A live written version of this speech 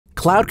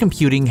Cloud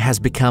computing has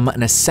become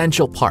an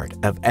essential part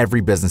of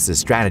every business's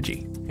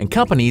strategy, and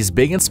companies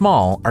big and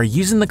small are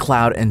using the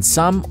cloud in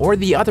some or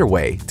the other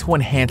way to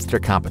enhance their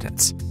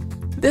competence.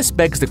 This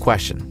begs the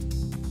question,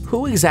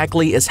 who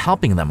exactly is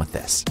helping them with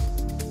this?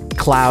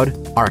 Cloud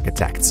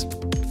architects.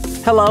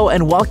 Hello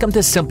and welcome to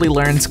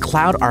Simplilearn's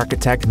Cloud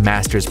Architect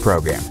Master's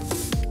Program.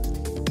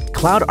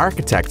 Cloud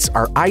architects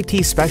are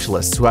IT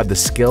specialists who have the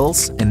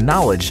skills and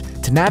knowledge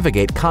to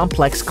navigate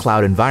complex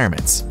cloud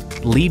environments,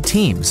 lead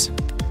teams,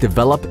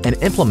 develop and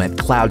implement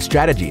cloud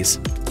strategies,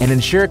 and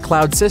ensure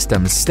cloud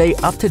systems stay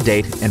up to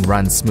date and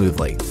run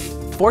smoothly.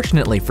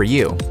 Fortunately for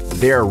you,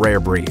 they're a rare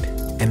breed,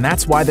 and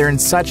that's why they're in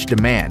such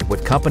demand,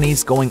 with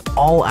companies going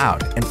all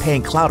out and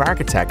paying cloud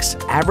architects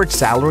average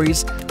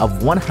salaries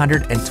of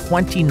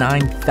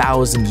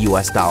 $129,000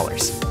 US.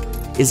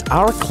 Is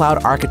our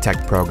Cloud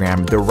Architect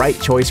program the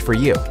right choice for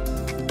you?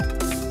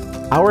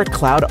 Our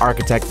Cloud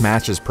Architect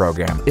Master's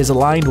program is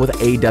aligned with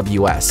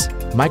AWS,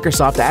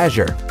 Microsoft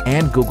Azure,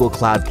 and Google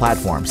Cloud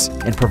platforms,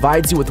 and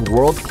provides you with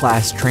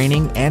world-class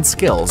training and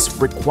skills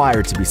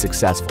required to be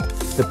successful.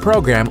 The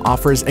program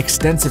offers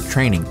extensive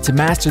training to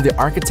master the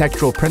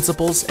architectural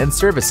principles and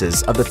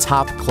services of the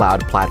top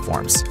cloud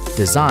platforms,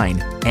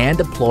 design and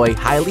deploy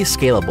highly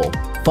scalable,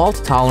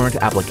 fault-tolerant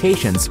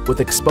applications with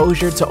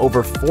exposure to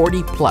over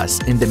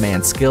 40+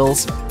 in-demand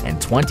skills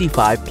and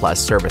 25+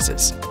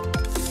 services.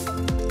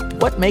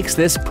 What makes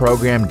this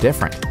program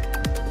different?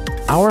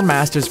 Our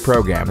master's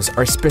programs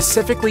are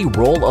specifically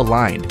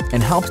role-aligned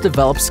and helps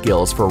develop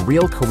skills for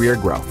real career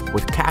growth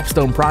with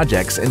capstone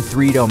projects in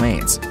 3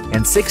 domains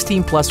and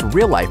 16+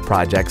 real-life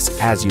projects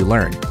as you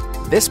learn.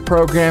 This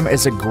program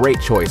is a great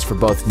choice for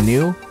both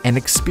new and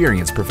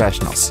experienced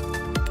professionals.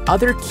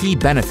 Other key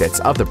benefits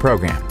of the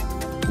program: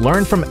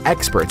 learn from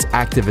experts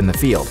active in the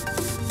field,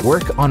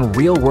 work on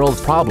real-world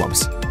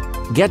problems,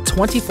 get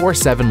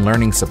 24/7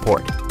 learning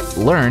support,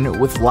 learn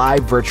with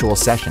live virtual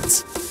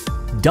sessions.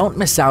 Don't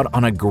miss out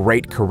on a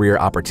great career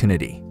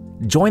opportunity.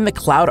 Join the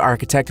Cloud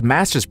Architect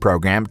Master's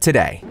Program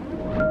today.